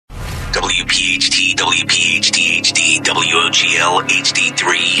WPHT, WPHT HD, WOGL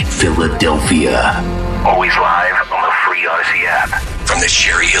HD3, Philadelphia. Always live on the free Odyssey app. From the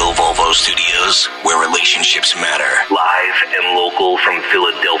Cherry Hill Volvo Studios, where relationships matter. Live and local from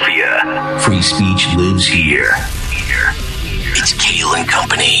Philadelphia. Free speech lives here. It's Kale and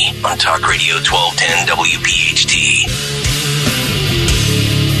Company on Talk Radio 1210 WPHT.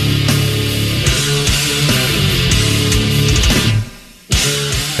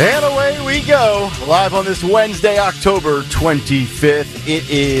 And away we go, live on this Wednesday, October 25th. It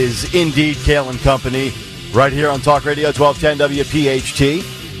is indeed Kale and Company, right here on Talk Radio 1210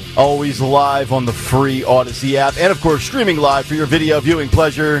 WPHT. Always live on the free Odyssey app, and of course streaming live for your video viewing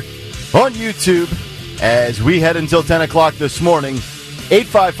pleasure on YouTube as we head until 10 o'clock this morning.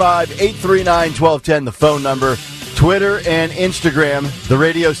 855-839-1210, the phone number. Twitter and Instagram, the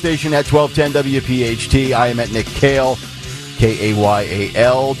radio station at 1210 WPHT. I am at Nick Kale.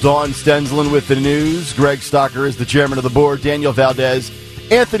 K-A-Y-A-L. Dawn Stensland with the news. Greg Stocker is the chairman of the board. Daniel Valdez,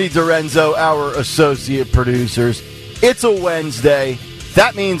 Anthony Dorenzo, our associate producers. It's a Wednesday.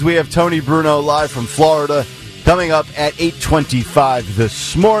 That means we have Tony Bruno live from Florida coming up at 8:25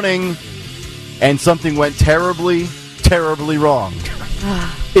 this morning. And something went terribly, terribly wrong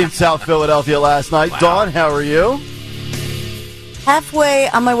in South Philadelphia last night. Wow. Dawn, how are you? Halfway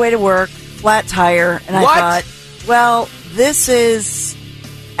on my way to work, flat tire, and I thought, well, this is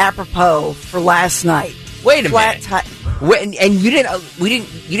apropos for last night. Wait a minute. And you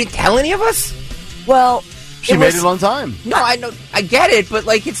didn't tell any of us? Well, she made it on time. No, I know, I get it, but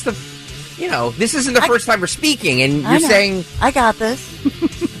like it's the, this isn't the first time we're speaking, and you're saying I got this.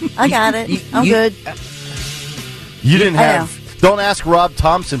 I got it. I'm good. You didn't have. Don't ask Rob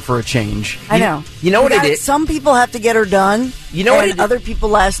Thompson for a change. I know. You know what it is? Some people have to get her done. You know what it is? Other people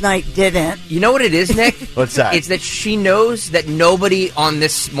last night didn't. You know what it is, Nick? What's that? It's that she knows that nobody on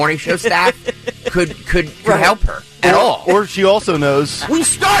this morning show staff could help her at all. Or she also knows we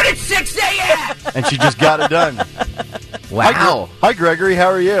start at 6 a.m. and she just got it done. Wow. Hi, Gregory. How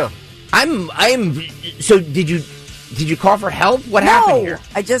are you? I'm. So did you call for help? What happened here?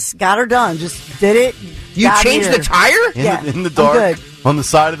 I just got her done. Just did it. You changed the tire? In the dark, on the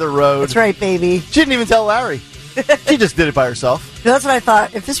side of the road. That's right, baby. She didn't even tell Larry. She just did it by herself. That's what I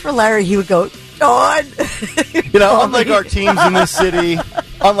thought. If this were Larry, he would go, Dawn. Unlike our teams in this city,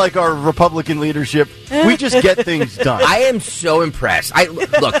 unlike our Republican leadership, we just get things done. I am so impressed.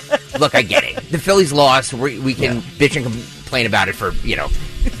 Look, I get it. The Phillies lost. We can bitch and complain about it for,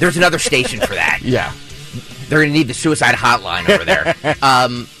 there's another station for that. Yeah. They're going to need the suicide hotline over there.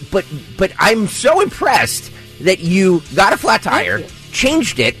 But I'm so impressed that you got a flat tire,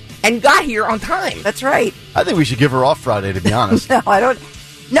 changed it, and got here on time. That's right. I think we should give her off Friday, to be honest. No, I don't.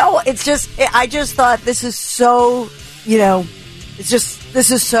 No, it's just, I just thought this is so, this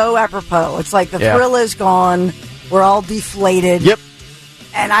is so apropos. It's like the thrill is gone. We're all deflated. Yep.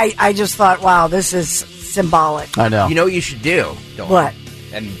 And I just thought, wow, this is symbolic. I know. You know what you should do? What?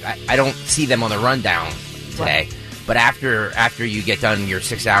 And I don't see them on the rundown today. What? But after you get done your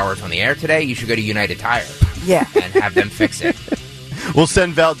 6 hours on the air today, you should go to United Tire. Yeah. And have them fix it. We'll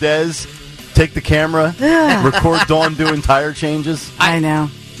send Valdez, take the camera, record Dawn doing tire changes. I know.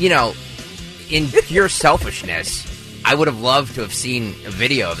 In pure selfishness, I would have loved to have seen a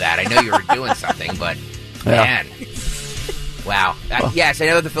video of that. I know you were doing something, but man. Wow. Yes, I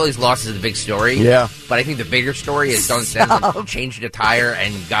know that the Phillies loss is the big story. Yeah. But I think the bigger story is Dawn Stensland changed a tire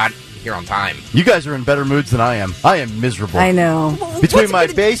and got here on time. You guys are in better moods than I am. I am miserable. I know. Between my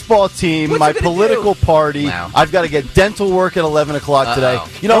baseball team, my political party, I've got to get dental work at 11 o'clock today.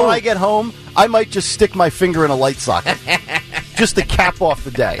 When I get home, I might just stick my finger in a light socket just to cap off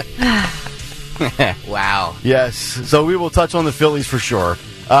the day. Wow. Yes. So we will touch on the Phillies for sure.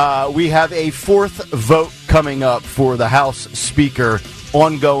 We have a fourth vote coming up for the House Speaker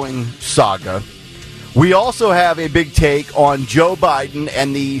ongoing saga. We also have a big take on Joe Biden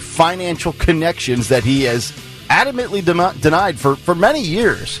and the financial connections that he has adamantly denied for many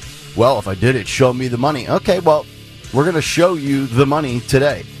years. Well, if I did it, show me the money. Okay, well, we're going to show you the money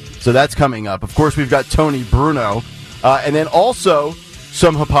today. So that's coming up. Of course, we've got Tony Bruno. And then also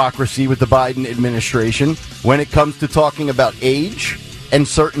some hypocrisy with the Biden administration when it comes to talking about age and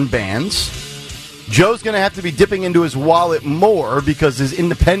certain bans. Joe's going to have to be dipping into his wallet more because his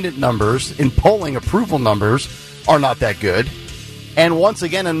independent numbers and polling approval numbers are not that good. And once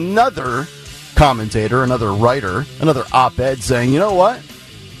again, another commentator, another writer, another op-ed saying, you know what?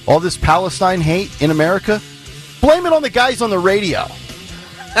 All this Palestine hate in America, blame it on the guys on the radio.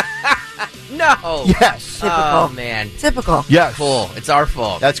 No. Yes. Typical. Oh, man. Typical. Yes. Cool. It's our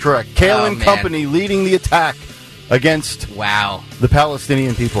fault. That's correct. Kale and Company leading the attack against the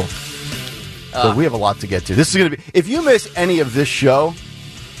Palestinian people. But we have a lot to get to. This is going to be. If you miss any of this show,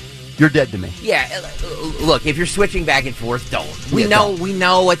 you're dead to me. Yeah, look, if you're switching back and forth, don't. We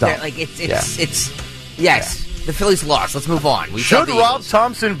know what they're like. It's yes. Yeah. The Phillies lost. Let's move on. Should Rob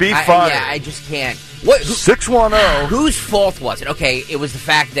Thompson be fired? I just can't. 6-1-0. Whose fault was it? Okay, it was the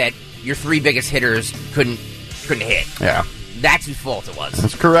fact that your 3 biggest hitters couldn't hit. Yeah. That's whose fault it was.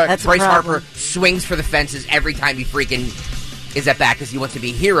 That's correct. Bryce Harper swings for the fences every time he freaking is at bat because he wants to be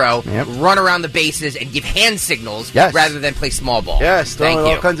a hero, run around the bases and give hand signals rather than play small ball. Yes, throwing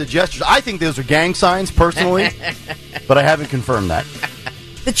all kinds of gestures. I think those are gang signs, personally, but I haven't confirmed that.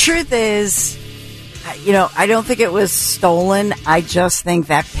 The truth is, I don't think it was stolen. I just think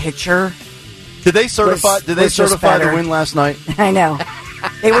that pitcher. Did they certify the win last night? I know.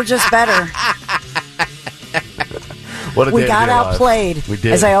 They were just better. We got outplayed. We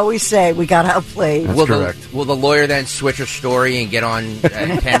did. As I always say, we got outplayed. That's correct. Will the lawyer then switch her story and get on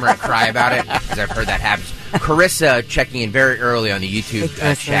camera and cry about it? Because I've heard that happens. Carissa checking in very early on the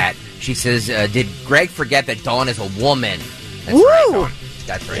YouTube chat. She says, did Greg forget that Dawn is a woman? That's right, Dawn.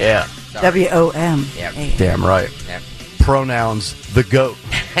 That's right. Yeah. W-O-M. Yep. Damn right. Yep. Pronouns, the GOAT.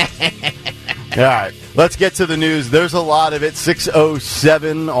 All right, let's get to the news. There's a lot of it.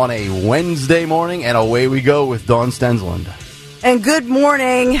 6:07 on a Wednesday morning, and away we go with Dawn Stensland. And good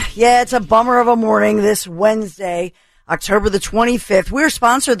morning. Yeah, it's a bummer of a morning this Wednesday, October the 25th. We're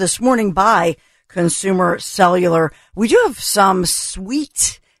sponsored this morning by Consumer Cellular. We do have some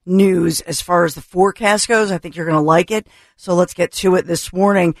sweet news as far as the forecast goes. I think you're going to like it. So let's get to it this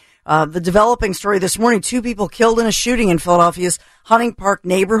morning. The developing story this morning, 2 people killed in a shooting in Philadelphia's Hunting Park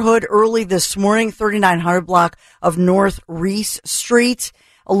neighborhood early this morning, 3900 block of North Reese Street,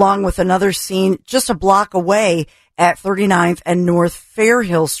 along with another scene just a block away at 39th and North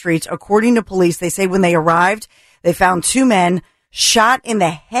Fairhill Streets. According to police, they say when they arrived, they found 2 men shot in the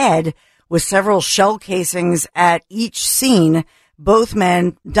head with several shell casings at each scene. Both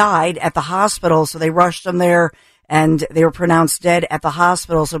men died at the hospital, so they rushed them there, and they were pronounced dead at the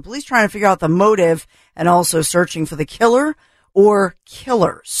hospital. So police trying to figure out the motive and also searching for the killer or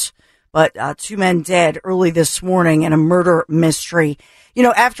killers. But 2 men dead early this morning in a murder mystery.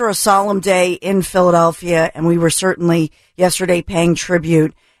 After a solemn day in Philadelphia, and we were certainly yesterday paying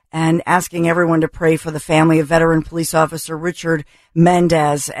tribute and asking everyone to pray for the family of veteran police officer Richard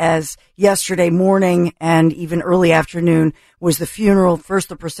Mendez, as yesterday morning and even early afternoon was the funeral, first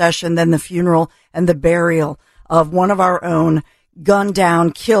the procession, then the funeral and the burial of one of our own, gunned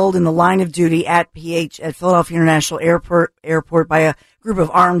down, killed in the line of duty at Philadelphia International Airport by a group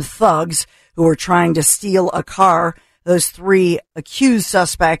of armed thugs who were trying to steal a car. Those 3 accused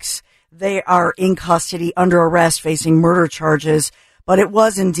suspects, they are in custody under arrest facing murder charges. But it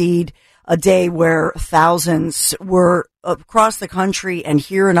was indeed a day where thousands were across the country and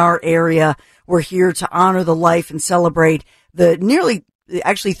here in our area were here to honor the life and celebrate the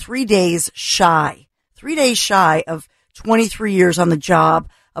actually 3 days shy of 23 years on the job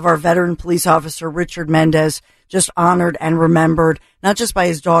of our veteran police officer, Richard Mendez, just honored and remembered, not just by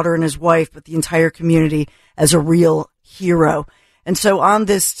his daughter and his wife, but the entire community as a real hero. And so on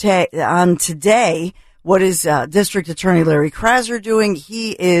today, what is District Attorney Larry Krasner doing?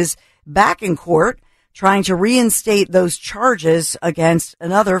 He is back in court trying to reinstate those charges against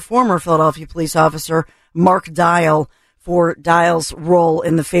another former Philadelphia police officer, Mark Dial, for Dial's role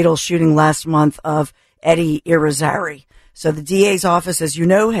in the fatal shooting last month of Eddie Irizarry. So the DA's office, as you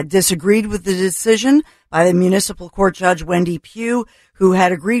know, had disagreed with the decision by the municipal court judge, Wendy Pugh, who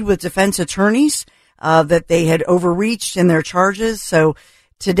had agreed with defense attorneys that they had overreached in their charges. So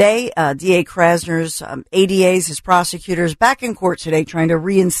today, DA Krasner's ADAs, his prosecutors, back in court today trying to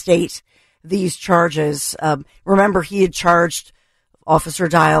reinstate these charges. Remember, he had charged Officer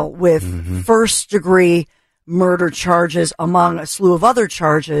Dial with first-degree murder charges among a slew of other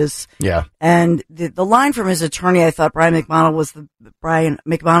charges. Yeah. And the line from his attorney, I thought Brian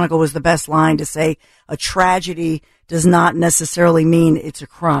McMonagle was the best line to say a tragedy does not necessarily mean it's a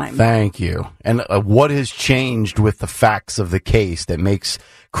crime. Thank you. And what has changed with the facts of the case that makes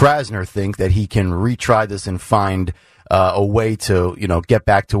Krasner think that he can retry this and find a way to, get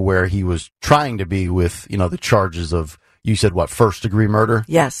back to where he was trying to be with, the charges of, you said what, first-degree murder?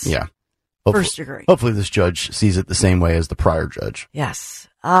 Yes. Yeah. First degree. Hopefully this judge sees it the same way as the prior judge. Yes.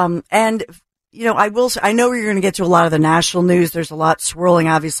 And, I know you're going to get to a lot of the national news. There's a lot swirling,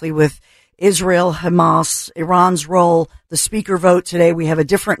 obviously, with Israel, Hamas, Iran's role, the speaker vote today. We have a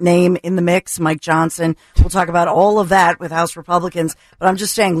different name in the mix, Mike Johnson. We'll talk about all of that with House Republicans, but I'm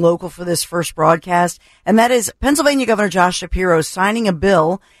just staying local for this first broadcast. And that is Pennsylvania Governor Josh Shapiro signing a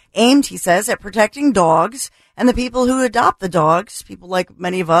bill aimed, he says, at protecting dogs and the people who adopt the dogs, people like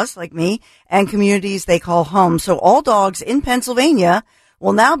many of us, like me, and communities they call home. So all dogs in Pennsylvania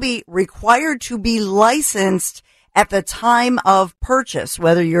will now be required to be licensed at the time of purchase.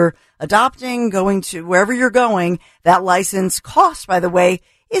 Whether you're adopting, going to wherever you're going, that license cost, by the way,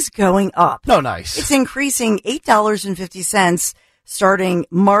 is going up. Oh, nice. It's increasing $8.50 starting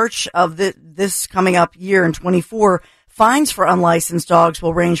March of this coming up year in 24. Fines for unlicensed dogs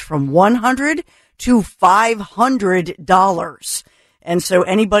will range from $100 to $500. And so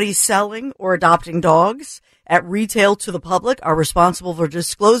anybody selling or adopting dogs at retail to the public are responsible for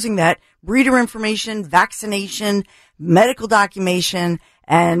disclosing that breeder information, vaccination, medical documentation,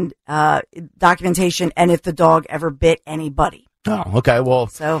 and documentation, and if the dog ever bit anybody. Oh, okay. Well,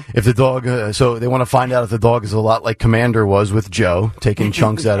 if the dog, so they want to find out if the dog is a lot like Commander was with Joe, taking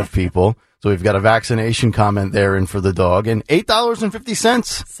chunks out of people. So we've got a vaccination comment there in for the dog, and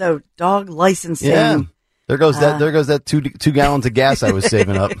 $8.50. So dog licensing. Yeah. There goes that 2 gallons of gas I was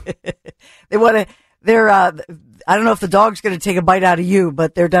saving up. They want to. I don't know if the dog's going to take a bite out of you,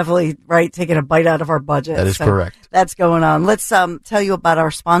 but they're definitely taking a bite out of our budget. That is correct. That's going on. Let's tell you about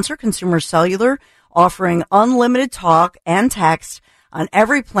our sponsor, Consumer Cellular, offering unlimited talk and text on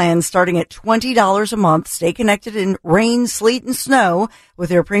every plan starting at $20 a month. Stay connected in rain, sleet, and snow with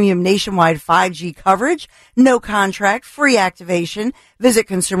their premium nationwide 5G coverage. No contract, free activation. Visit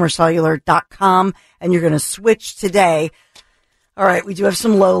consumercellular.com and you're going to switch today. All right, we do have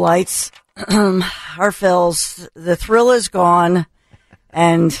some lowlights. Our Phils, the thrill is gone,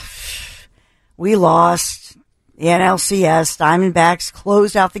 and we lost. The NLCS Diamondbacks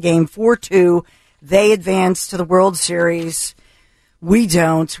closed out the game 4-2. They advanced to the World Series. We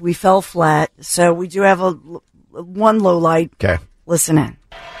don't. We fell flat. So we do have one low light. Okay. Listen in.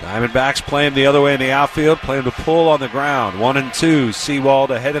 Diamondbacks playing the other way in the outfield, playing to pull on the ground. 1-2. Seawald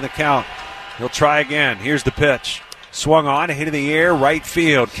ahead in the count. He'll try again. Here's the pitch. Swung on, hit in the air, right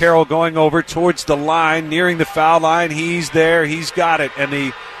field. Carroll going over towards the line, nearing the foul line. He's there. He's got it. And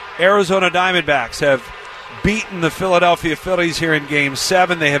the Arizona Diamondbacks have beaten the Philadelphia Phillies here in Game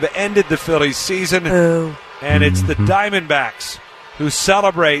 7. They have ended the Phillies season. Ooh. And it's the Diamondbacks who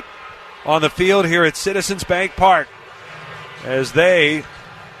celebrate on the field here at Citizens Bank Park as they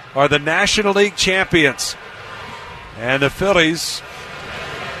are the National League champions. And the Phillies,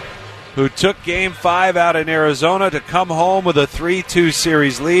 who took Game 5 out in Arizona to come home with a 3-2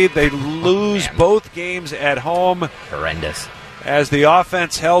 series lead. They lose both games at home. Horrendous. As the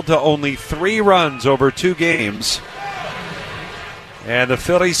offense held to only 3 runs over 2 games. And the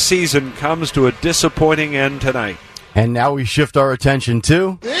Phillies season comes to a disappointing end tonight. And now we shift our attention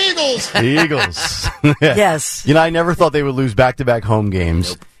to the Eagles. The Eagles. Yes. You know, I never thought they would lose back-to-back home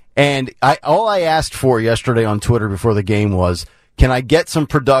games. Nope. And all I asked for yesterday on Twitter before the game was, can I get some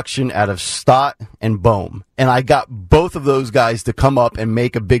production out of Stott and Bohm? And I got both of those guys to come up and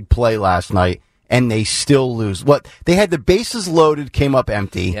make a big play last night, and they still lose. They had the bases loaded, came up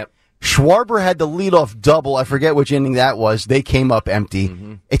empty. Yep. Schwarber had the leadoff double. I forget which inning that was. They came up empty.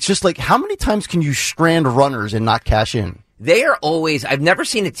 Mm-hmm. It's just like, how many times can you strand runners and not cash in? They are always, I've never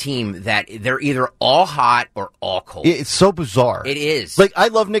seen a team that they're either all hot or all cold. It's so bizarre. It is. Like, I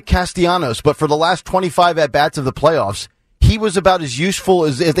love Nick Castellanos, but for the last 25 at-bats of the playoffs, he was about as useful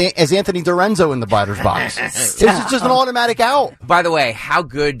as Anthony Dorenzo in the batter's box. It's just an automatic out. By the way, how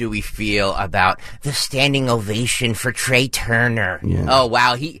good do we feel about the standing ovation for Trey Turner? Yeah. Oh,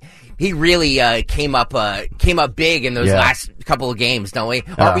 wow. He really came up big in those last couple of games, don't we?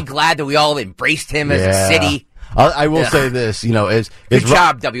 Aren't we glad that we all embraced him as a city? I will say this, good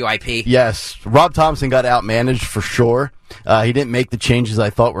job, WIP. Yes, Rob Thompson got outmanaged for sure. He didn't make the changes I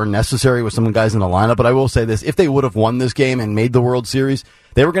thought were necessary with some guys in the lineup. But I will say this: if they would have won this game and made the World Series,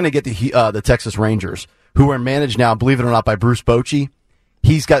 they were going to get the Texas Rangers, who are managed now, believe it or not, by Bruce Bochy.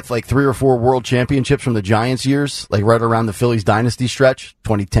 He's got like 3 or 4 world championships from the Giants years, like right around the Phillies dynasty stretch,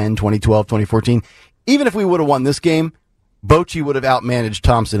 2010, 2012, 2014. Even if we would have won this game, Bochy would have outmanaged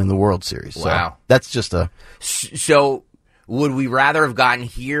Thompson in the World Series. Wow. So that's just a... So would we rather have gotten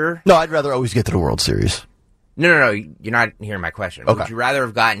here? No, I'd rather always get to the World Series. No. You're not hearing my question. Okay. Would you rather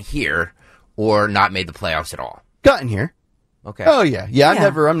have gotten here or not made the playoffs at all? Gotten here. Okay. Oh, yeah.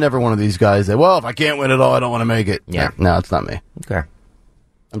 I'm never one of these guys that, well, if I can't win it all, I don't want to make it. Yeah. No, it's not me. Okay.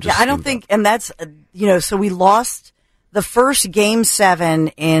 I don't think, and that's, so we lost the first Game 7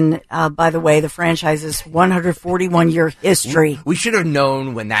 in, by the way, the franchise's 141-year history. We should have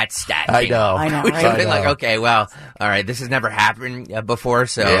known when that stat came. I know. We should have been like, okay, well, all right, this has never happened before,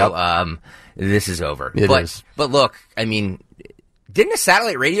 so this is over. It is. But look, I mean, Didn't a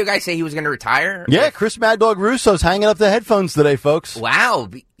satellite radio guy say he was going to retire? Yeah, Chris Mad Dog Russo's hanging up the headphones today, folks. Wow.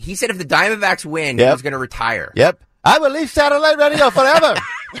 He said if the Diamondbacks win, he was going to retire. Yep. I will leave satellite radio forever.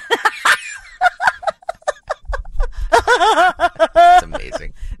 That's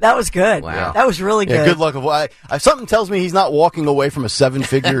amazing. That was good. Wow. That was really good. Yeah, good luck. Something tells me he's not walking away from a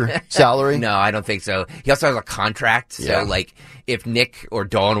 7-figure salary. No, I don't think so. He also has a contract. So, like, if Nick or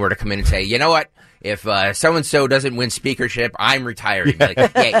Dawn were to come in and say, you know what? If so-and-so doesn't win speakership, I'm retiring.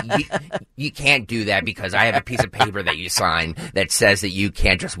 You can't do that because I have a piece of paper that you sign that says that you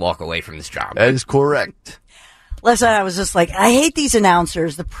can't just walk away from this job. That is correct. Last night I was just like, I hate these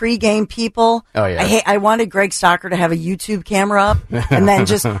announcers, the pregame people. Oh yeah. I wanted Greg Stocker to have a YouTube camera up, and then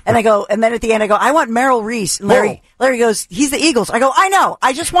and then at the end I go, I want Merrill Reese. And Larry goes, he's the Eagles. I go, I know.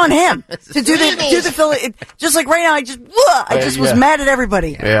 I just want him to do the Philly. Just like right now, I just was mad at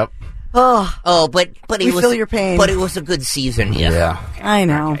everybody. Yep. But we feel your pain. But it was a good season. Yeah. I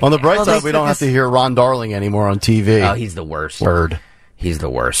know. On the bright side, we don't have to hear Ron Darling anymore on TV. Oh, he's the worst. Word. He's the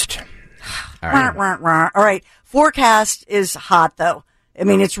worst. All right. Forecast is hot, though. I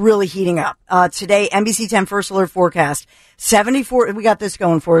mean, it's really heating up. Today, NBC 10 First Alert forecast, 74, we got this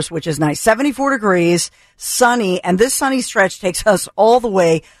going for us, which is nice. 74 degrees, sunny, and this sunny stretch takes us all the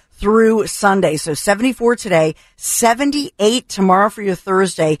way through Sunday. So 74 today, 78 tomorrow for your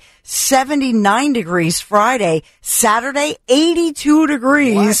Thursday, 79 degrees Friday, Saturday, 82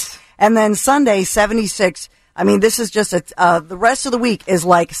 degrees, and then Sunday, 76. I mean, this is just the rest of the week is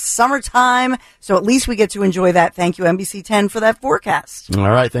like summertime, so at least we get to enjoy that. Thank you, NBC 10, for that forecast. All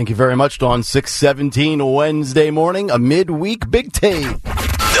right, thank you very much, Dawn. 6:17 Wednesday morning, a midweek Big Take.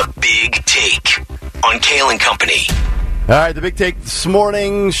 The Big Take on Kale and Company. All right, the Big Take this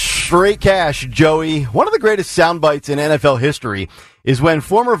morning, straight cash, Joey. One of the greatest sound bites in NFL history is when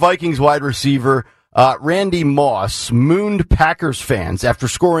former Vikings wide receiver Randy Moss mooned Packers fans after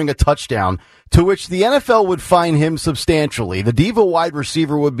scoring a touchdown, to which the NFL would fine him substantially. The diva wide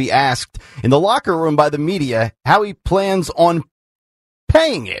receiver would be asked in the locker room by the media how he plans on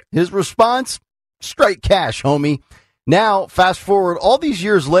paying it. His response, straight cash, homie. Now, fast forward all these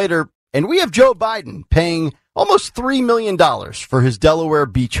years later, and we have Joe Biden paying almost $3 million for his Delaware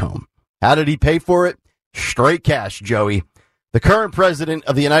beach home. How did he pay for it? Straight cash, Joey. The current president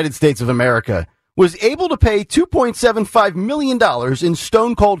of the United States of America was able to pay $2.75 million in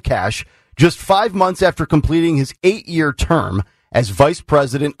stone-cold cash just 5 months after completing his 8-year term as vice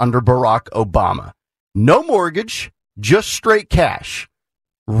president under Barack Obama. No mortgage, just straight cash.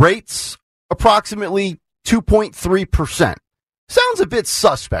 Rates approximately 2.3%. Sounds a bit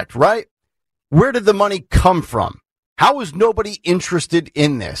suspect, right? Where did the money come from? How was nobody interested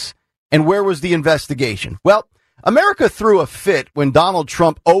in this? And where was the investigation? Well, America threw a fit when Donald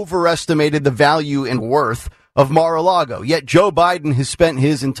Trump overestimated the value and worth of Mar-a-Lago. Yet Joe Biden has spent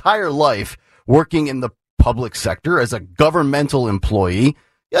his entire life working in the public sector as a governmental employee,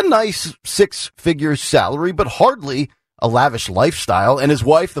 a nice 6-figure salary, but hardly a lavish lifestyle. And his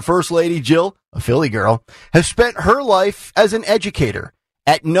wife, the First Lady Jill, a Philly girl, has spent her life as an educator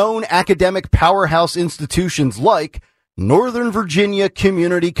at known academic powerhouse institutions like Northern Virginia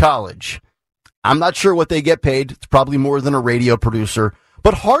Community College. I'm not sure what they get paid. It's probably more than a radio producer,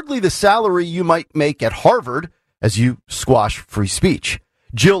 but hardly the salary you might make at Harvard as you squash free speech.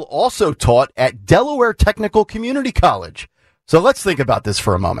 Jill also taught at Delaware Technical Community College. So let's think about this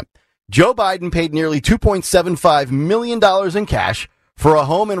for a moment. Joe Biden paid nearly $2.75 million in cash for a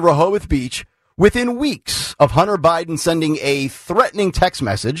home in Rehoboth Beach within weeks of Hunter Biden sending a threatening text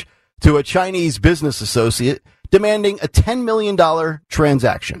message to a Chinese business associate demanding a $10 million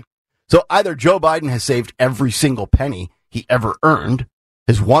transaction. So either Joe Biden has saved every single penny he ever earned,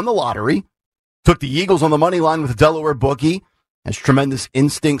 has won the lottery, took the Eagles on the money line with a Delaware bookie, has tremendous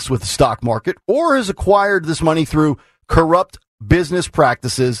instincts with the stock market, or has acquired this money through corrupt business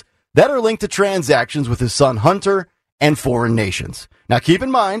practices that are linked to transactions with his son Hunter and foreign nations. Now keep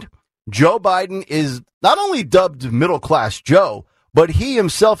in mind, Joe Biden is not only dubbed middle-class Joe, but he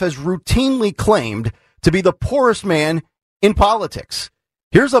himself has routinely claimed to be the poorest man in politics.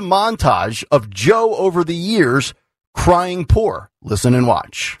 Here's a montage of Joe over the years crying poor. Listen and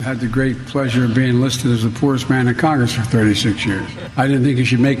watch. I had the great pleasure of being listed as the poorest man in Congress for 36 years. I didn't think you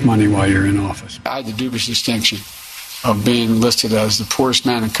should make money while you're in office. I had the dubious distinction of being listed as the poorest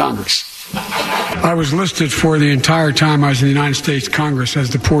man in Congress. I was listed for the entire time I was in the United States Congress as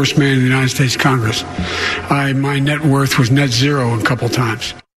the poorest man in the United States Congress. My net worth was net zero a couple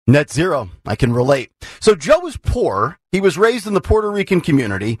times. Net zero. I can relate. So Joe was poor. He was raised in the Puerto Rican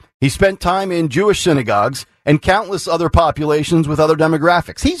community. He spent time in Jewish synagogues and countless other populations with other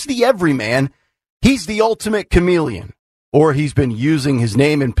demographics. He's the everyman. He's the ultimate chameleon. or he's been using his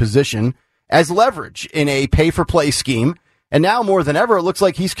name and position as leverage in a pay-for-play scheme. And now more than ever, it looks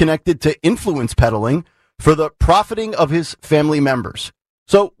like he's connected to influence peddling for the profiting of his family members.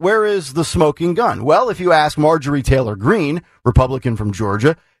 So where is the smoking gun? Well, if you ask Marjorie Taylor Greene, Republican from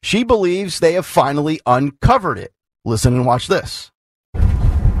Georgia, she believes they have finally uncovered it. Listen and watch this.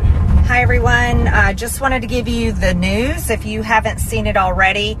 Hi, everyone. Just wanted to give you the news. If you haven't seen it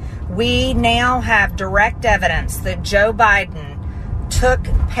already, we now have direct evidence that Joe Biden took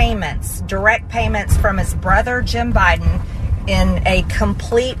direct payments from his brother, Jim Biden, in a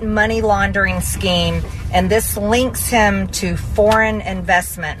complete money laundering scheme, and this links him to foreign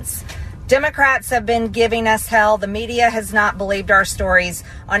investments. Democrats have been giving us hell. The media has not believed our stories.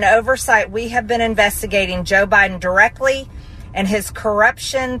 On oversight, we have been investigating Joe Biden directly and his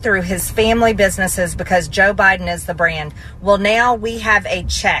corruption through his family businesses because Joe Biden is the brand. Well, now we have a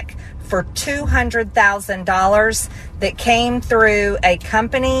check for $200,000 that came through a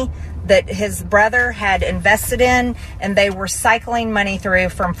company that his brother had invested in, and they were cycling money through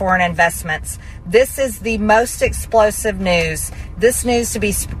from foreign investments. This is the most explosive news. This news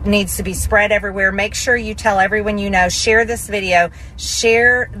needs to be spread everywhere. Make sure you tell everyone you know. Share this video.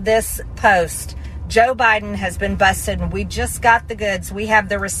 Share this post. Joe Biden has been busted, and we just got the goods. We have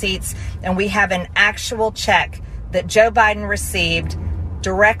the receipts, and we have an actual check that Joe Biden received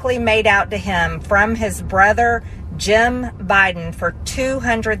directly made out to him from his brother, Jim Biden, for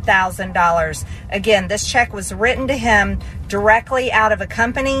 $200,000. Again, this check was written to him directly out of a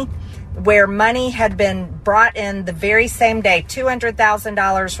company where money had been brought in the very same day.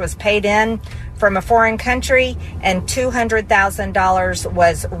 $200,000 was paid in from a foreign country, and $200,000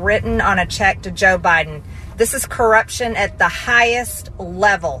 was written on a check to Joe Biden. This is corruption at the highest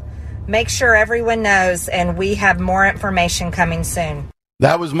level. Make sure everyone knows, and we have more information coming soon.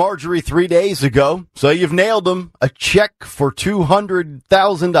 That was Marjorie 3 days ago, so you've nailed them. A check for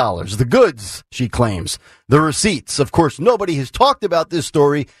 $200,000. The goods, she claims. The receipts. Of course, nobody has talked about this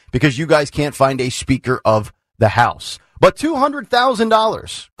story because you guys can't find a Speaker of the House. But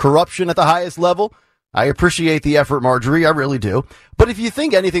 $200,000. Corruption at the highest level. I appreciate the effort, Marjorie. I really do. But if you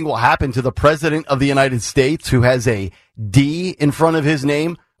think anything will happen to the President of the United States, who has a D in front of his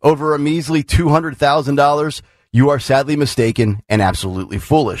name, over a measly $200,000, you are sadly mistaken and absolutely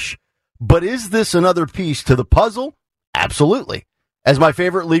foolish. But is this another piece to the puzzle? Absolutely. As my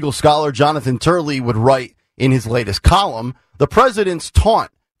favorite legal scholar Jonathan Turley would write in his latest column, the president's taunt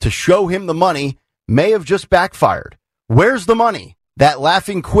to show him the money may have just backfired. Where's the money? That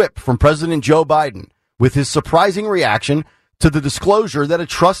laughing quip from President Joe Biden with his surprising reaction to the disclosure that a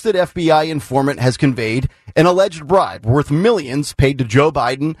trusted FBI informant has conveyed an alleged bribe worth millions paid to Joe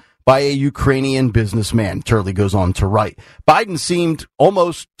Biden by a Ukrainian businessman. Turley goes on to write, Biden seemed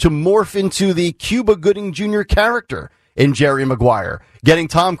almost to morph into the Cuba Gooding Jr. character in Jerry Maguire, getting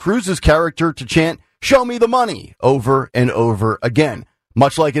Tom Cruise's character to chant, "Show me the money," over and over again.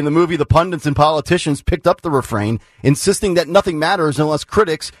 Much like in the movie, the pundits and politicians picked up the refrain, insisting that nothing matters unless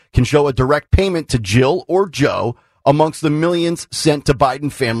critics can show a direct payment to Jill or Joe amongst the millions sent to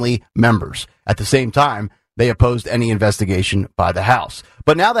Biden family members. At the same time, they opposed any investigation by the House.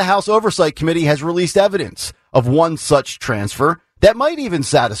 But now the House Oversight Committee has released evidence of one such transfer that might even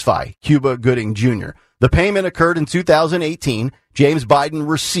satisfy Cuba Gooding Jr. The payment occurred in 2018. James Biden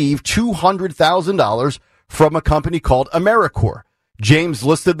received $200,000 from a company called AmeriCorps. James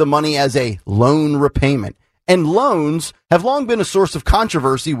listed the money as a loan repayment, and loans have long been a source of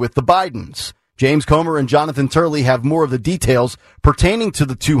controversy with the Bidens. James Comer and Jonathan Turley have more of the details pertaining to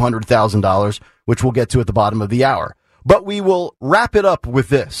the $200,000, which we'll get to at the bottom of the hour. But we will wrap it up with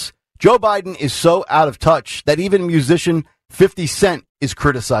this. Joe Biden is so out of touch that even musician 50 Cent is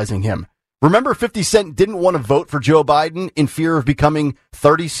criticizing him. Remember, 50 Cent didn't want to vote for Joe Biden in fear of becoming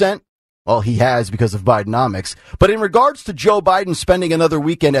 30 Cent? Well, he has because of Bidenomics. But in regards to Joe Biden spending another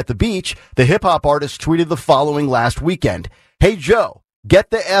weekend at the beach, the hip-hop artist tweeted the following last weekend. Hey, Joe,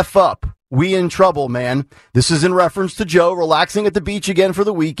 get the F up. We in trouble, man. This is in reference to Joe relaxing at the beach again for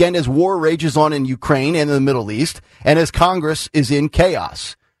the weekend as war rages on in Ukraine and in the Middle East, and as Congress is in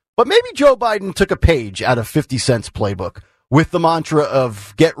chaos. But maybe Joe Biden took a page out of 50 Cent's playbook with the mantra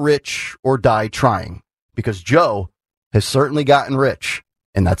of get rich or die trying, because Joe has certainly gotten rich,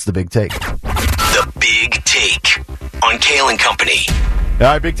 and that's the big take. The Big Take on Kale and Company. All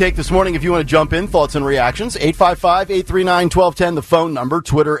right, big take this morning. If you want to jump in, thoughts and reactions, 855-839-1210, the phone number,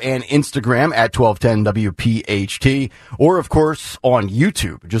 Twitter and Instagram at 1210WPHT, or, of course, on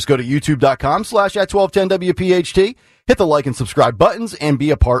YouTube. Just go to youtube.com/@1210WPHT. hit the like and subscribe buttons and be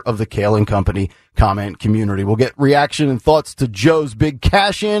a part of the Kale and Company comment community. We'll get reaction and thoughts to Joe's big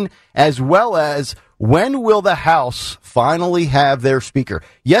cash-in, as well as when will the House finally have their speaker?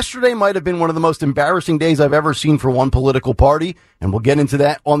 Yesterday might have been one of the most embarrassing days I've ever seen for one political party, and we'll get into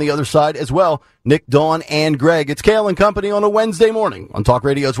that on the other side as well. Nick, Dawn, and Greg. It's Kale and Company on a Wednesday morning on Talk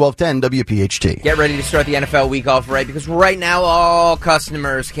Radio 1210 WPHT. Get ready to start the NFL week off right, because right now all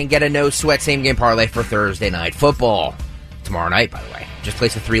customers can get a no-sweat same-game parlay for Thursday night football. Tomorrow night, by the way. Just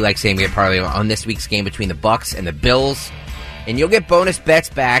place a 3-leg same-game parlay on this week's game between the Bucs and the Bills. And you'll get bonus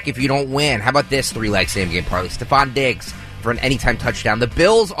bets back if you don't win. How about this 3-leg same-game parlay? Stephon Diggs for an anytime touchdown. The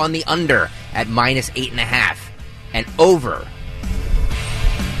Bills on the under at -8.5. And over.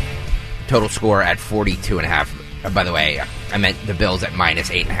 Total score at 42.5. By the way, I meant the Bills at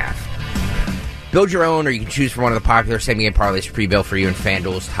 -8.5. Build your own, or you can choose from one of the popular same-game parlays pre-built for you in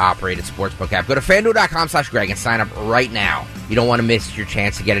FanDuel's top-rated sportsbook app. Go to FanDuel.com/Greg and sign up right now. You don't want to miss your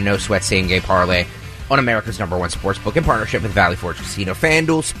chance to get a no-sweat same-game parlay on America's #1 sportsbook in partnership with Valley Forge Casino.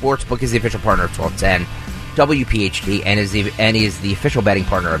 FanDuel Sportsbook is the official partner of 1210 WPHT and is the official betting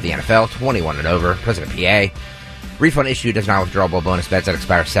partner of the NFL. 21 and over, present in PA. Refund issue does not withdrawable bonus bets that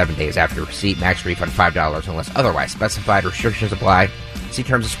expire 7 days after receipt. Max refund $5 unless otherwise specified. Restrictions apply. See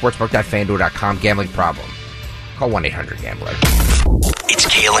terms at sportsbook.fanduel.com. Gambling problem? Call 1-800-GAMBLER. It's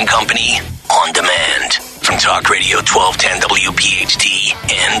Kale and Company on demand from Talk Radio 1210 WPHT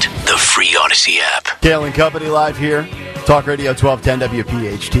and the free Odyssey app. Kale and Company live here. Talk Radio 1210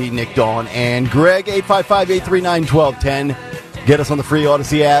 WPHT. Nick, Dawn, and Greg. 855-839-1210. Get us on the free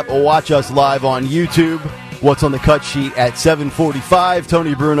Odyssey app or watch us live on YouTube. What's on the cut sheet at 7:45.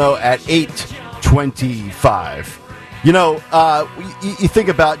 Tony Bruno at 8:25. You know, you think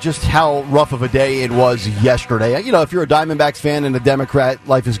about just how rough of a day it was yesterday. You know, if you're a Diamondbacks fan and a Democrat,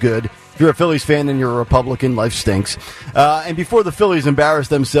 life is good. If you're a Phillies fan and you're a Republican, life stinks. And before the Phillies embarrassed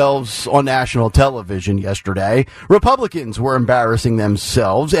themselves on national television yesterday, Republicans were embarrassing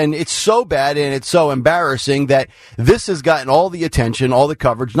themselves. And it's so bad and it's so embarrassing that this has gotten all the attention, all the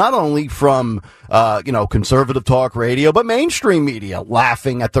coverage, not only from conservative talk radio, but mainstream media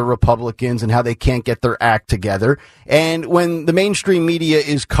laughing at the Republicans and how they can't get their act together. And when the mainstream media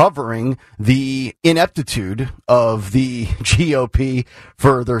is covering the ineptitude of the GOP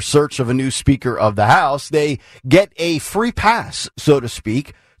for their search of a new Speaker of the House, they get a free pass, so to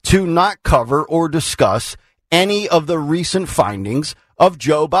speak, to not cover or discuss any of the recent findings of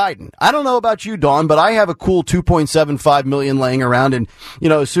Joe Biden. I don't know about you, Dawn, but I have a cool $2.75 million laying around. And, you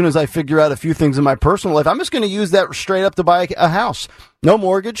know, as soon as I figure out a few things in my personal life, I'm just going to use that straight up to buy a house. No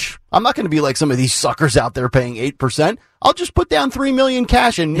mortgage. I'm not going to be like some of these suckers out there paying 8%. I'll just put down $3 million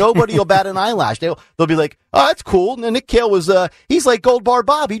cash and nobody will bat an eyelash. They'll be like, oh, that's cool. And Nick Kale was, he's like Gold Bar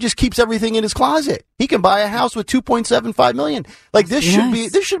Bob. He just keeps everything in his closet. He can buy a house with $2.75 million. Like this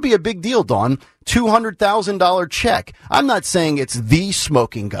should be a big deal, Dawn. $200,000 check. I'm not saying it's the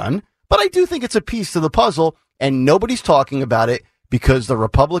smoking gun, but I do think it's a piece to the puzzle, and nobody's talking about it because the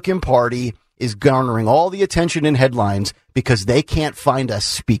Republican Party is garnering all the attention in headlines because they can't find a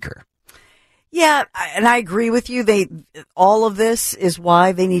speaker. Yeah, and I agree with you. All of this is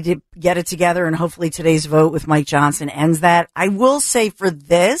why they need to get it together, and hopefully today's vote with Mike Johnson ends that. I will say for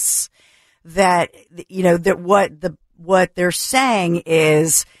this that, you know, that what they're saying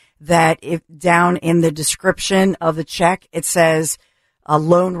is that if down in the description of the check, it says a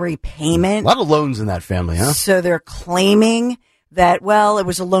loan repayment. A lot of loans in that family, huh? So they're claiming that, well, it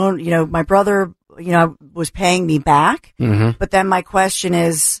was a loan, you know, my brother, you know, was paying me back. Mm-hmm. But then my question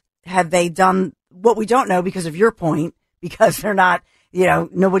is, have they done what we don't know because of your point, because they're not, you know,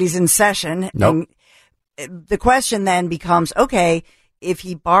 nobody's in session. Nope. And the question then becomes, okay, if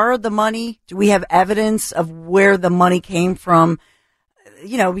he borrowed the money, do we have evidence of where the money came from?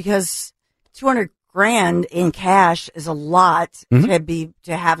 You know, because $200,000 in cash is a lot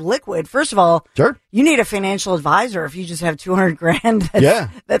to have liquid. First of all, sure, you need a financial advisor if you just have $200,000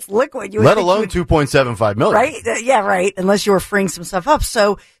 that's liquid. Let alone $2.75 million. Right? Yeah, right. Unless you were freeing some stuff up.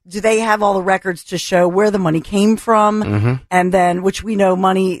 So do they have all the records to show where the money came from? Mm-hmm. And then, which we know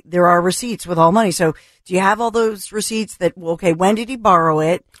money, there are receipts with all money. So do you have all those receipts that, well, okay, when did he borrow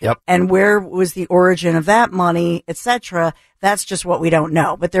it? Yep. And where was the origin of that money, et cetera? That's just what we don't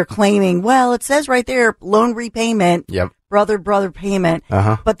know. But they're claiming, well, it says right there, loan repayment, yep, brother payment.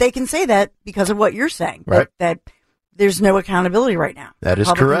 Uh-huh. But they can say that because of what you're saying, right? That there's no accountability right now. That is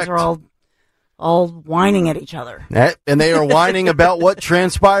Republicans correct. Are all whining at each other. And they are whining about what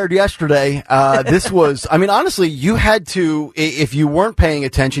transpired yesterday. This was, I mean, honestly, you had to, if you weren't paying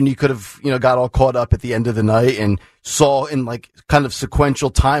attention, you could have, you know, got all caught up at the end of the night and saw in like kind of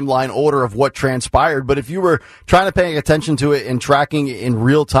sequential timeline order of what transpired. But if you were trying to pay attention to it and tracking it in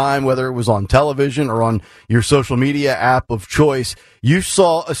real time, whether it was on television or on your social media app of choice, you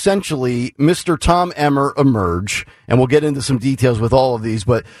saw essentially Mr. Tom Emmer emerge, and we'll get into some details with all of these,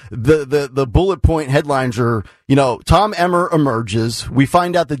 but the bullet point headlines are, Tom Emmer emerges. We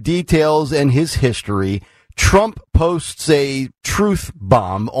find out the details and his history. Trump posts a truth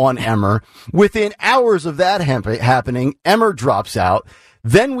bomb on Emmer. Within hours of that happening, Emmer drops out.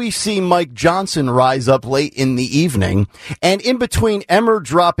 Then we see Mike Johnson rise up late in the evening. And in between Emmer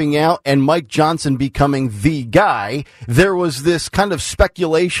dropping out and Mike Johnson becoming the guy, there was this kind of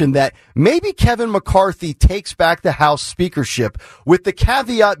speculation that maybe Kevin McCarthy takes back the House speakership, with the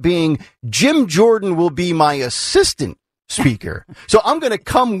caveat being Jim Jordan will be my assistant speaker. So I'm going to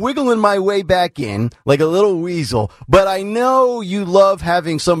come wiggling my way back in like a little weasel, but I know you love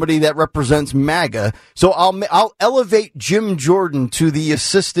having somebody that represents MAGA, so I'll elevate Jim Jordan to the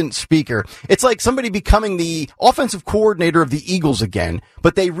assistant speaker. It's like somebody becoming the offensive coordinator of the Eagles again,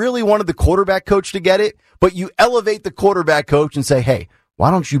 but they really wanted the quarterback coach to get it, but you elevate the quarterback coach and say, hey, why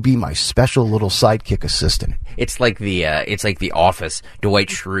don't you be my special little sidekick assistant? It's like the Office. Dwight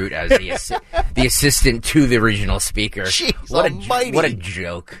Schrute as the assistant to the regional speaker. Jeez, what a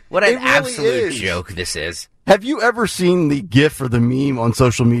joke! What an absolute joke this is. Have you ever seen the GIF or the meme on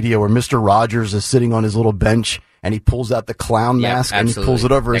social media where Mr. Rogers is sitting on his little bench and he pulls out the clown mask and he pulls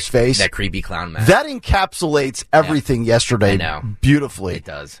it over his face? That creepy clown mask. That encapsulates everything yesterday beautifully. It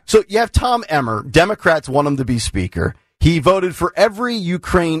does. So you have Tom Emmer. Democrats want him to be speaker. He voted for every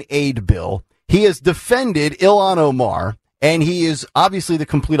Ukraine aid bill. He has defended Ilhan Omar, and he is obviously the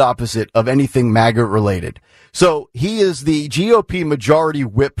complete opposite of anything MAGA related. So he is the GOP majority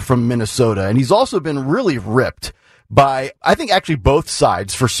whip from Minnesota, and he's also been really ripped by, I think, actually both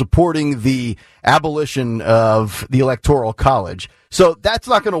sides for supporting the abolition of the Electoral College. So that's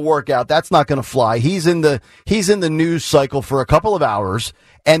not going to work out. That's not going to fly. He's in the news cycle for a couple of hours.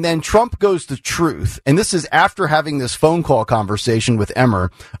 And then Trump goes to truth. And this is after having this phone call conversation with Emmer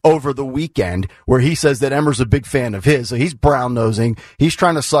over the weekend, where he says that Emmer's a big fan of his. So he's brown nosing. He's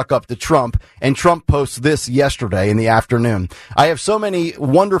trying to suck up to Trump. And Trump posts this yesterday in the afternoon. I have so many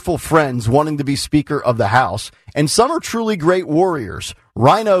wonderful friends wanting to be Speaker of the House, and some are truly great warriors.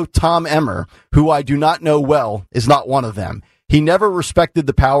 RINO Tom Emmer, who I do not know well, is not one of them. He never respected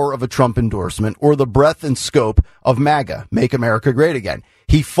the power of a Trump endorsement or the breadth and scope of MAGA, Make America Great Again.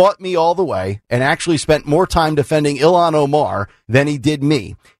 He fought me all the way and actually spent more time defending Ilhan Omar than he did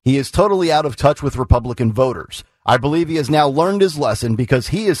me. He is totally out of touch with Republican voters. I believe he has now learned his lesson, because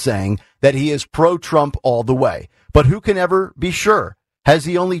he is saying that he is pro-Trump all the way. But who can ever be sure? Has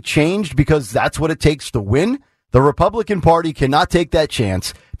he only changed because that's what it takes to win? The Republican Party cannot take that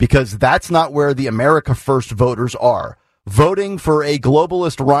chance, because that's not where the America First voters are. Voting for a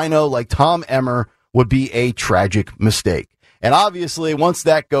globalist rhino like Tom Emmer would be a tragic mistake. And obviously, once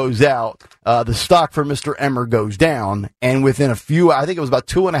that goes out, the stock for Mr. Emmer goes down. And within I think it was about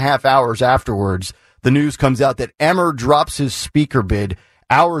 2.5 hours afterwards, the news comes out that Emmer drops his speaker bid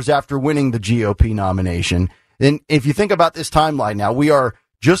hours after winning the GOP nomination. And if you think about this timeline now, we are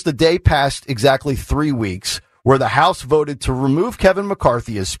just a day past exactly 3 weeks where the House voted to remove Kevin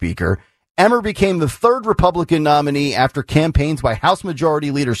McCarthy as Speaker. Emmer became the third Republican nominee after campaigns by House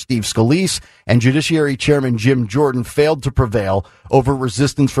Majority Leader Steve Scalise and Judiciary Chairman Jim Jordan failed to prevail over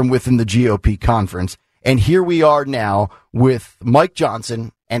resistance from within the GOP conference. And here we are now with Mike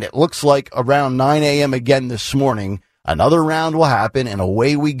Johnson, and it looks like around 9 a.m. again this morning, another round will happen, and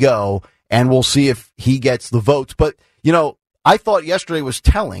away we go, and we'll see if he gets the votes. But, I thought yesterday was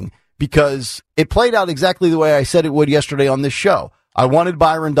telling, because it played out exactly the way I said it would yesterday on this show. I wanted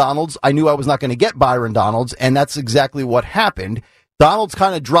Byron Donalds. I knew I was not going to get Byron Donalds, and that's exactly what happened. Donalds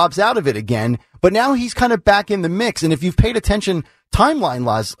kind of drops out of it again, but now he's kind of back in the mix. And if you've paid attention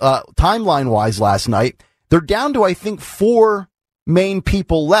timeline-wise last night, they're down to, I think, 4 main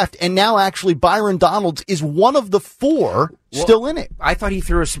people left, and now actually Byron Donalds is one of the 4 still in it. I thought he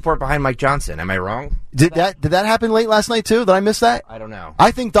threw his support behind Mike Johnson. Am I wrong? Did that happen late last night too? Did I miss that? I don't know.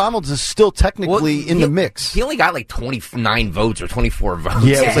 I think Donalds is still technically in the mix. He only got like 29 votes or 24 votes.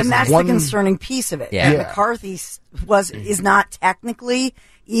 Yeah, and that's the concerning piece of it. Yeah. McCarthy is not technically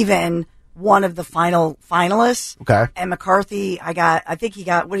even one of the final finalists. Okay. And McCarthy, I think he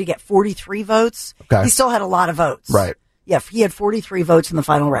got, what did he get, 43 votes? Okay. He still had a lot of votes. Right. Yeah, he had 43 votes in the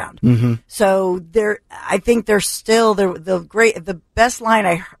final round. Mm-hmm. So I think they're still the best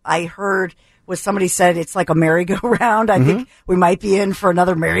line I heard was somebody said it's like a merry-go-round. I think we might be in for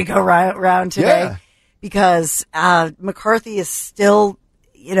another merry-go-round today, because McCarthy is still,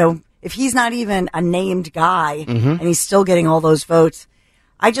 if he's not even a named guy and he's still getting all those votes,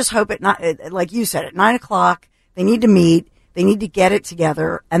 I just hope like you said, at 9:00, they need to meet, they need to get it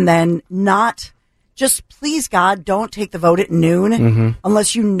together, and then not just, please God, don't take the vote at noon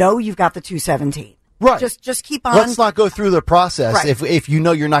unless you know you've got the 217. Right. Just keep on. Let's not go through the process if you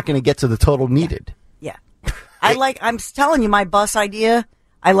know you're not going to get to the total needed. Yeah. I'm telling you, my bus idea,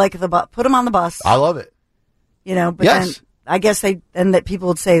 I like the bus. Put them on the bus. I love it. But then I guess that people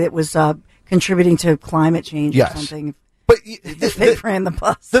would say that was contributing to climate change or something. But they ran the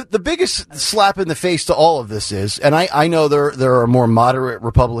bus. The biggest slap in the face to all of this is, and I know there are more moderate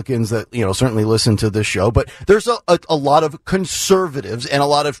Republicans that certainly listen to this show, but there's a lot of conservatives and a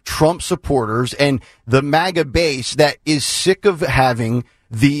lot of Trump supporters and the MAGA base that is sick of having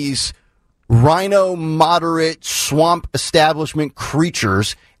these RINO moderate swamp establishment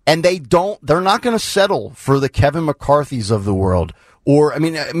creatures, and they're not going to settle for the Kevin McCarthys of the world. Or,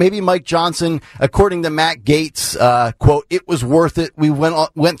 maybe Mike Johnson, according to Matt Gaetz, quote, "It was worth it. We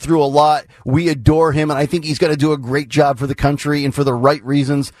went through a lot. We adore him, and I think he's going to do a great job for the country and for the right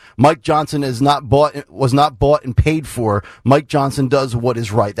reasons. Mike Johnson was not bought and paid for. Mike Johnson does what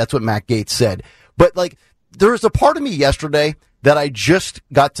is right." That's what Matt Gaetz said. But, there was a part of me yesterday that I just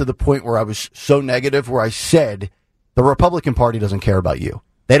got to the point where I was so negative, where I said, the Republican Party doesn't care about you.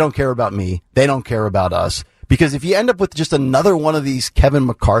 They don't care about me. They don't care about us. Because if you end up with just another one of these Kevin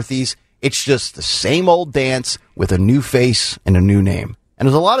McCarthys, it's just the same old dance with a new face and a new name. And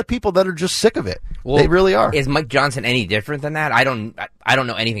there's a lot of people that are just sick of it. Well, they really are. Is Mike Johnson any different than that? I don't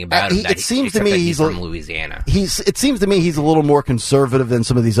know anything about him. It seems to me he's from Louisiana. It seems to me he's a little more conservative than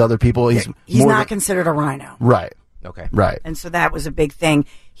some of these other people. He's not considered a RINO. Right. Okay. Right. And so that was a big thing.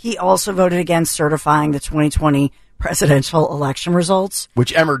 He also voted against certifying the 2020 presidential election results,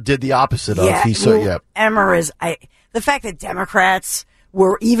 which Emmer did the opposite of. Emmer is the fact that Democrats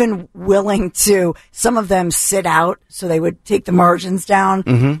were even willing to, some of them, sit out so they would take the margins down.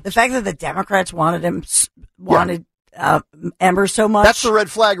 The fact that the Democrats wanted Emmer so much, that's the red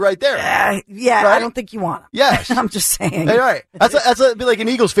flag right there. Right? I don't think you want him. Yes. I'm just saying. Hey, all right. That's be like an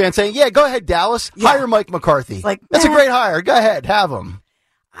Eagles fan saying, "Yeah, go ahead, Dallas. Hire Mike McCarthy." That's a great hire. Go ahead, have him.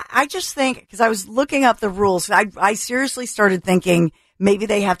 I just think, because I was looking up the rules, I seriously started thinking maybe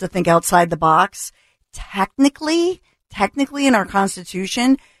they have to think outside the box. Technically in our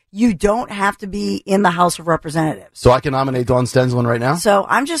Constitution, you don't have to be in the House of Representatives. So I can nominate Dawn Stensland right now? So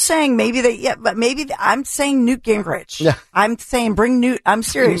I'm just saying I'm saying Newt Gingrich. Yeah. I'm saying bring Newt, I'm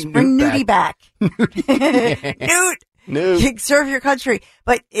serious, bring Newty back. Newt! Serve your country.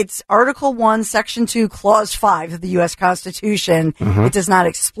 But it's Article 1, Section 2, Clause 5 of the U.S. Constitution. It does not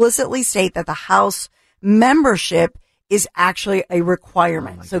explicitly state that the House membership is actually a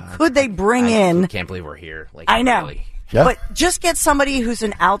requirement. So could they bring in... I can't believe we're here. I know. Really. Yeah. But just get somebody who's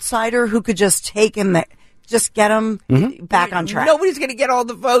an outsider who could just take him, just get him back on track. Nobody's going to get all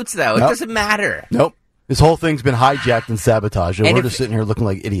the votes, though. Nope. It doesn't matter. Nope. This whole thing's been hijacked and sabotaged, and we're just sitting here looking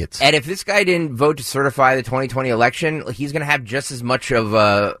like idiots. And if this guy didn't vote to certify the 2020 election, he's going to have just as much of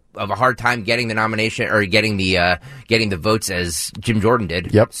a hard time getting the nomination or getting the votes as Jim Jordan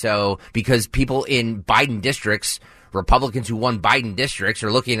did. Yep. So because people in Biden districts, Republicans who won Biden districts,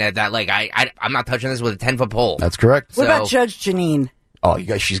 are looking at that I'm not touching this with a 10-foot pole. That's correct. What about Judge Janine? Oh, you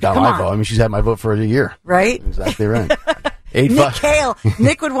guys, she's got my vote. She's had my vote for a year. Right? Exactly right.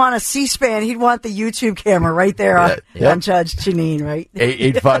 Nick would want a C-SPAN. He'd want the YouTube camera right there on Judge Janine, right?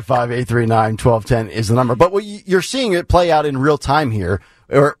 855-839-1210 is the number. But you're seeing it play out in real time here,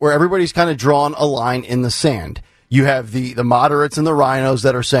 where everybody's kind of drawn a line in the sand. You have the moderates and the RINOs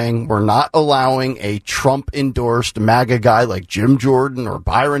that are saying we're not allowing a Trump-endorsed MAGA guy like Jim Jordan or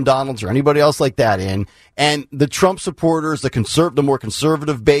Byron Donalds or anybody else like that in. And the Trump supporters, the more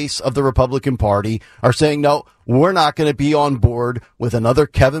conservative base of the Republican Party, are saying, no, we're not going to be on board with another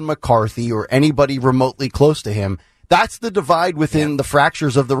Kevin McCarthy or anybody remotely close to him. That's the divide within the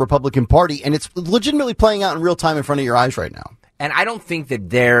fractures of the Republican Party, and it's legitimately playing out in real time in front of your eyes right now. And I don't think that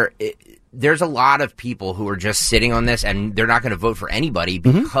there's a lot of people who are just sitting on this and they're not going to vote for anybody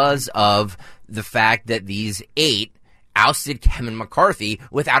because of the fact that these 8 ousted Kevin McCarthy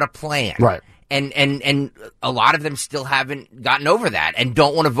without a plan. Right. And a lot of them still haven't gotten over that and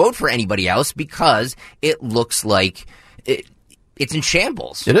don't want to vote for anybody else because it looks like it's in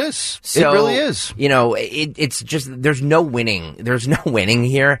shambles. It is. So, it really is. It's just there's no winning. There's no winning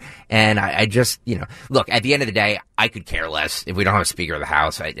here, and I just look. At the end of the day, I could care less if we don't have a Speaker of the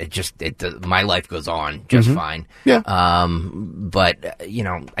House. My life goes on just fine. Yeah. But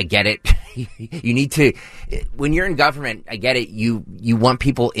I get it. You need to when you're in government. I get it. You want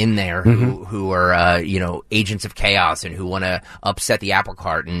people in there who are agents of chaos and who want to upset the apple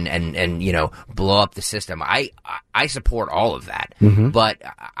cart and blow up the system. I support all of that. But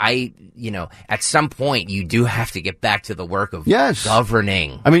at some point you do have to get back to the work of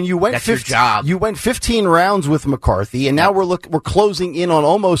governing. I mean, that's your job. You went 15 rounds with McCarthy, and now we're closing in on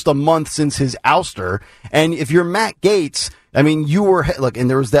almost a month since his ouster. And if you're Matt Gaetz, I mean, and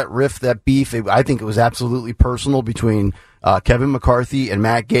there was that rift, that beef. I think it was absolutely personal between Kevin McCarthy and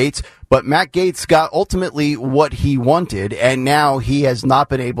Matt Gaetz. But Matt Gaetz got ultimately what he wanted, and now he has not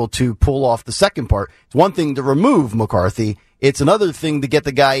been able to pull off the second part. It's one thing to remove McCarthy. It's another thing to get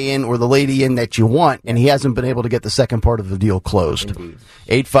the guy in or the lady in that you want, and he hasn't been able to get the second part of the deal closed.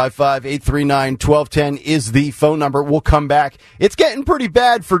 855-839-1210 is the phone number. We'll come back. It's getting pretty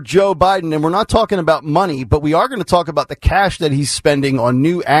bad for Joe Biden, and we're not talking about money, but we are going to talk about the cash that he's spending on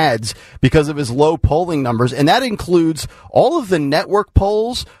new ads because of his low polling numbers, and that includes all of the network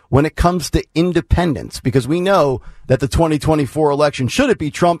polls when it comes to independents, because we know that the 2024 election, should it be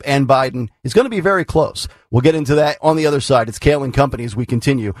Trump and Biden, is going to be very close. We'll get into that on the other side. It's Kale and Company as we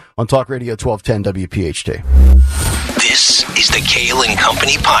continue on Talk Radio 1210 WPHT. This is the Kale and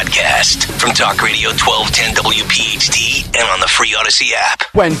Company podcast from Talk Radio 1210 WPHT and on the free Odyssey app.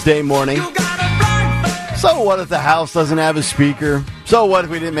 Wednesday morning. So what if the House doesn't have a speaker? So what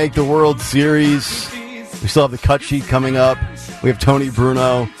if we didn't make the World Series? We still have the cut sheet coming up. We have Tony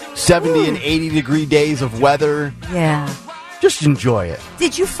Bruno. 70 and 80 degree days of weather. Yeah. Just enjoy it.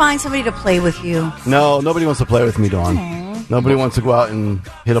 Did you find somebody to play with you? No, nobody wants to play with me, Dawn. Nobody wants to go out and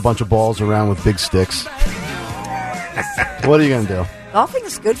hit a bunch of balls around with big sticks. What are you going to do? Golfing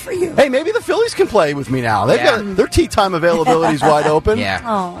is good for you. Hey, maybe the Phillies can play with me now. They've got their tee time availability is wide open. Yeah.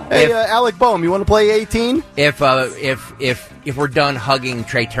 Oh. Hey, Alec Boehm, you want to play 18? If we're done hugging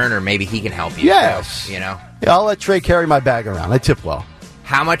Trey Turner, maybe he can help you. Yes. So, Yeah, I'll let Trey carry my bag around. I tip well.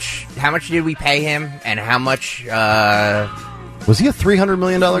 How much did we pay him, and how much? Was he a $300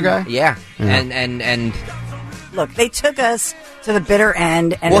 million guy? Yeah. And look, they took us to the bitter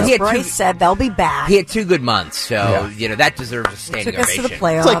end, and Well, as Bryce said, they'll be back. he had 2 good months, so that deserves a standing took us to the ovation.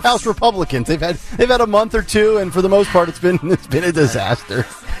 playoffs. It's like House Republicans. They've had a month or two, and for the most part, it's been a disaster.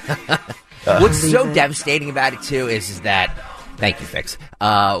 What's so devastating about it too is that. Thank you, Fix.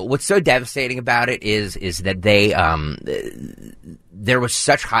 What's so devastating about it is that they there was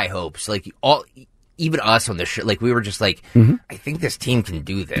such high hopes, even us on the show, we were just like, I think this team can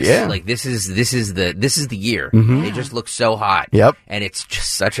do this. Yeah. This is the year. They just look so hot. Yep. And it's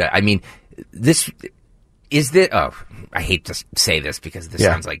just such a. I mean, this is the. Oh, I hate to say this because this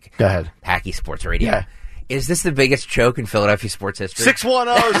sounds like Go ahead. hacky sports radio. Yeah. Is this the biggest choke in Philadelphia sports history?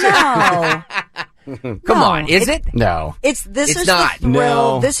 610. No. Come on, is it? No. This It's is not. the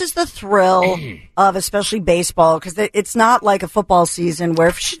thrill. No. This is the thrill of especially baseball, because it's not like a football season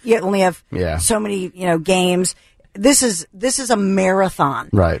where you only have so many games. This is a marathon,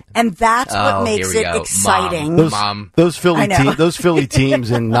 Right? And that's what makes here we it go. exciting. Those Philly I know. those Philly teams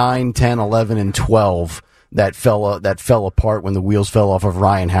in 9, 10, 11, and 12 that fell apart when the wheels fell off of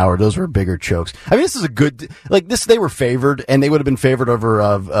Ryan Howard. Those were bigger chokes. I mean, this is a good this. They were favored, and they would have been favored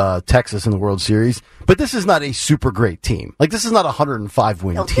over Texas in the World Series. But this is not a super great team. This is not a 105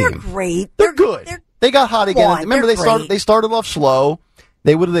 win team. They're great. They're good. They got hot again. Remember, they started off slow.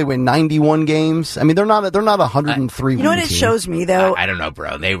 They win 91 games. I mean, they're not 103. You know what it shows me though? I don't know,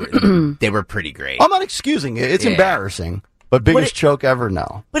 bro. They were pretty great. I'm not excusing it. It's embarrassing, but biggest choke ever.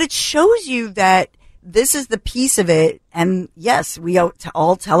 No. But it shows you that this is the piece of it, and yes, we all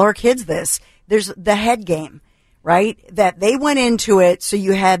tell our kids this. There's the head game, right? That they went into it, so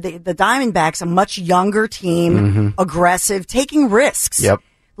you had the Diamondbacks, a much younger team, aggressive, taking risks. Yep.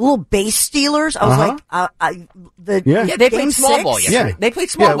 Little base stealers. I was like, they played game small 6? ball yesterday. Yeah. We played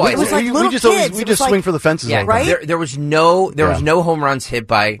small ball. It was like we little just kids. we It just was swing like- for the fences, Yeah, all right? day. There was no home runs hit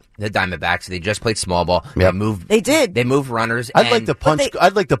by the Diamondbacks. They just played small ball. Yep. They did. They moved runners. I'd like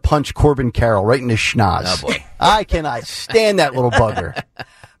to punch Corbin Carroll right in his schnoz. Oh boy, I cannot stand that little bugger.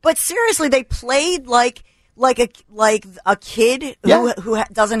 But seriously, they played like a kid who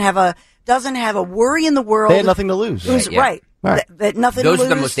doesn't have a worry in the world. They had nothing to lose. It was right. Right. That nothing Those to are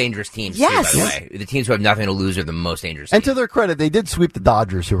the lose. most dangerous teams, Yes. too, by the way. The teams who have nothing to lose are the most dangerous And teams. to their credit, they did sweep the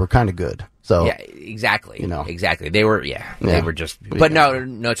Dodgers, who were kind of good. So Yeah, exactly. You know. Exactly. They were, they were just. But no,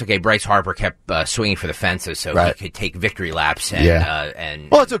 it's okay. Bryce Harper kept swinging for the fences so he could take victory laps. And, and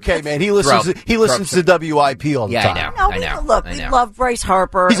well, it's okay, man. He listens to WIP all the time. I know. We love Bryce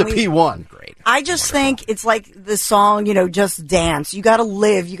Harper. He's a P1. Great. I just think it's like the song, Just Dance. You got to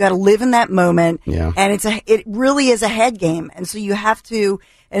live. You got to live in that moment. Yeah. And it really is a head game. And so you have to,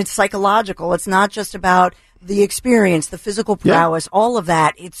 and it's psychological. It's not just about the experience, the physical prowess, all of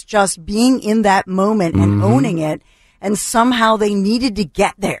that. It's just being in that moment and owning it. And somehow they needed to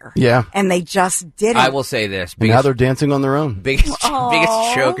get there. Yeah. And they just didn't. I will say this. Now they're dancing on their own. Biggest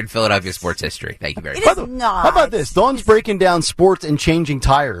joke in Philadelphia sports history. Thank you very much. It is not. How about this? Dawn's breaking down sports and changing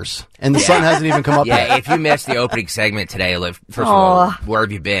tires, and the sun hasn't even come up yet. Yeah, if you missed the opening segment today, first of all, where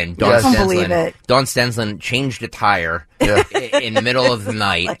have you been? Dawn Stensland changed a tire in the middle of the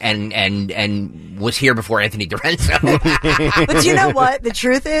night and was here before Anthony DiRenzo. But you know what? The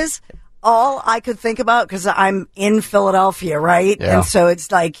truth is, all I could think about, because I'm in Philadelphia, right? Yeah. And so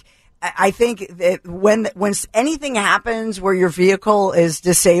it's like, I think that when anything happens where your vehicle is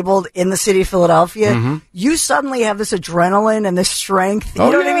disabled in the city of Philadelphia, you suddenly have this adrenaline and this strength. You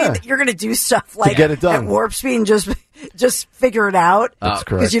know what I mean? You're going to do stuff like get it done at warp speed and just figure it out. That's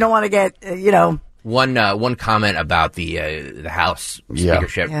correct. Because you don't want to get, One comment about the House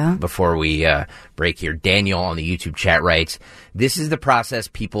speakership before we break here. Daniel on the YouTube chat writes, "This is the process,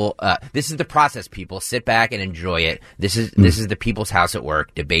 people. Sit back and enjoy it. This is the people's house at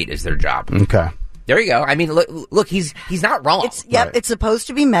work. Debate is their job." Okay. There you go. I mean, look, he's not wrong. It's supposed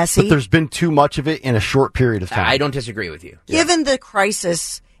to be messy. But there's been too much of it in a short period of time. I don't disagree with you. Given the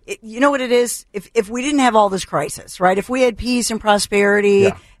crisis, you know what it is? If we didn't have all this crisis, right? If we had peace and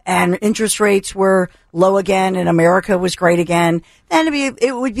prosperity and interest rates were low again and America was great again, then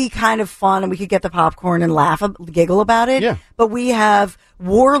it would be kind of fun and we could get the popcorn and giggle about it. Yeah. But we have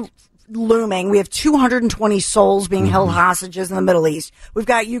war looming. We have 220 souls being held hostages in the Middle East. We've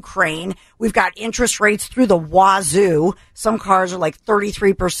got Ukraine. We've got interest rates through the wazoo. Some cars are like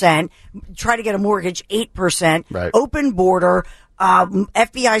 33%. Try to get a mortgage, 8%. Right. Open border.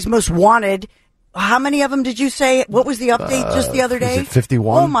 FBI's most wanted. How many of them did you say? What was the update just the other day? Is it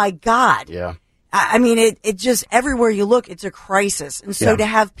 51? Oh my God. Yeah. I mean, it just, everywhere you look, it's a crisis. And so to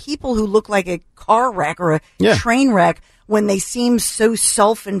have people who look like a car wreck or a train wreck when they seem so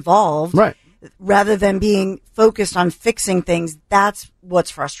self-involved, right, rather than being focused on fixing things, that's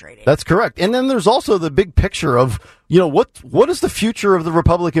what's frustrating. That's correct. And then there's also the big picture of, what is the future of the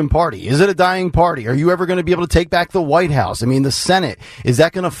Republican Party? Is it a dying party? Are you ever going to be able to take back the White House? I mean, the Senate, is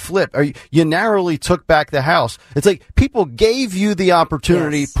that going to flip? You narrowly took back the House. It's like people gave you the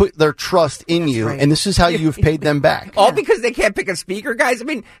opportunity, put their trust in you, and this is how you've paid them back. All because they can't pick a speaker, guys? I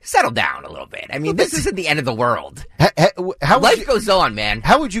mean, settle down a little bit. I mean, this isn't the end of the world. Life goes on, man.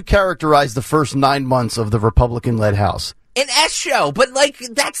 How would you characterize the first 9 months of the Republican-led House? An S show, but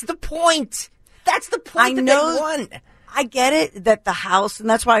that's the point. That's the point. I know. I get it that the House, and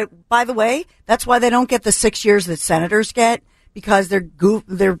that's why, by the way, that's why they don't get the 6 years that senators get, because they're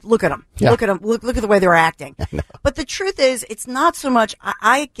look at them. Yeah. Look at them. Look at the way they're acting. But the truth is, it's not so much,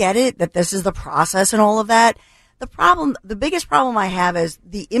 I get it that this is the process and all of that. The biggest problem I have is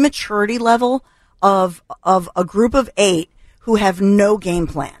the immaturity level of a group of 8 who have no game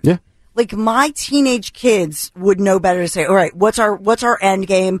plan. Yeah. Like my teenage kids would know better to say, all right, what's our end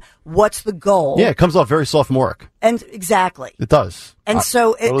game? What's the goal? Yeah, it comes off very sophomoric. And exactly. It does. And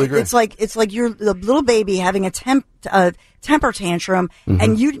so totally agree. it's like you're the little baby having a temper tantrum,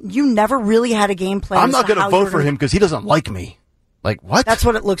 and you never really had a game plan. I'm not going to vote for him because he doesn't like me. Like, what? That's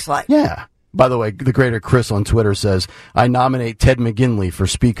what it looks like. Yeah. By the way, the greater Chris on Twitter says, I nominate Ted McGinley for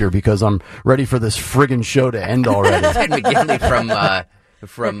speaker because I'm ready for this friggin' show to end already. Ted McGinley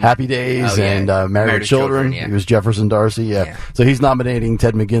from Happy Days and Married with Children. Yeah. He was Jefferson Darcy. Yeah. So he's nominating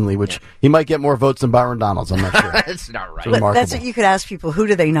Ted McGinley, which he might get more votes than Byron Donalds. I'm not sure. That's not right. That's what you could ask people. Who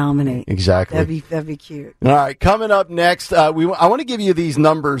do they nominate? Exactly. That'd be cute. All right. Coming up next, I want to give you these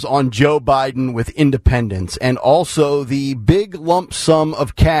numbers on Joe Biden with independents and also the big lump sum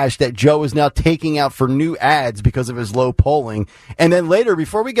of cash that Joe is now taking out for new ads because of his low polling. And then later,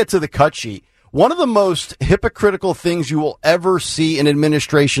 before we get to the cut sheet, one of the most hypocritical things you will ever see an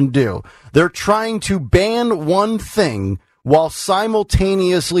administration do. They're trying to ban one thing while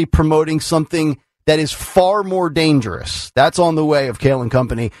simultaneously promoting something that is far more dangerous. That's on the way of Kale &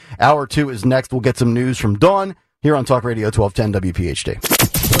 Company. Hour 2 is next. We'll get some news from Dawn here on Talk Radio 1210 WPHT.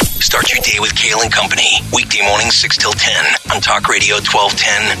 Start your day with Kale & Company. Weekday mornings 6 till 10 on Talk Radio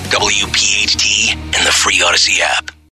 1210 WPHT and the free Odyssey app.